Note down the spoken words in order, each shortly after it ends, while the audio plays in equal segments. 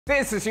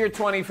This is your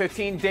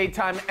 2015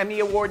 Daytime Emmy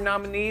Award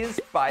nominees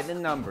by the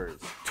numbers.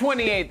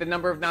 28, the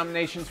number of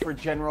nominations for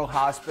General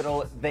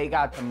Hospital, they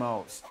got the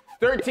most.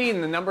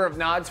 13, the number of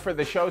nods for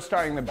the show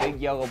starring the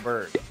Big Yellow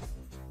Bird.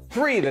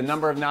 3, the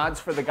number of nods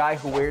for the guy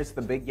who wears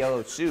the big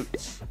yellow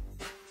suits.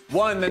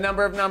 1, the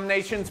number of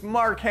nominations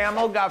Mark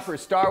Hamill got for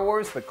Star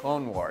Wars: The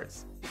Clone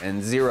Wars.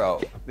 And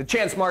 0, the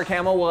chance Mark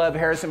Hamill will have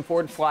Harrison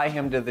Ford fly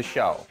him to the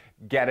show.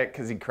 Get it?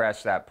 Because he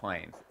crashed that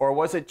plane. Or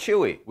was it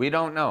Chewie? We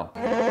don't know.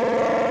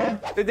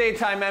 The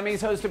Daytime Emmys,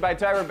 hosted by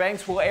Tyra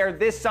Banks, will air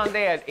this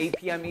Sunday at 8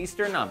 p.m.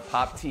 Eastern on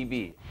Pop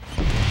TV.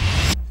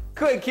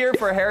 Click here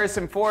for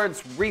Harrison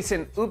Ford's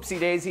recent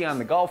oopsie-daisy on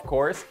the golf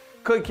course.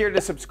 Click here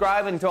to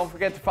subscribe, and don't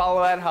forget to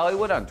follow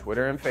 @Hollywood on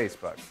Twitter and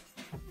Facebook.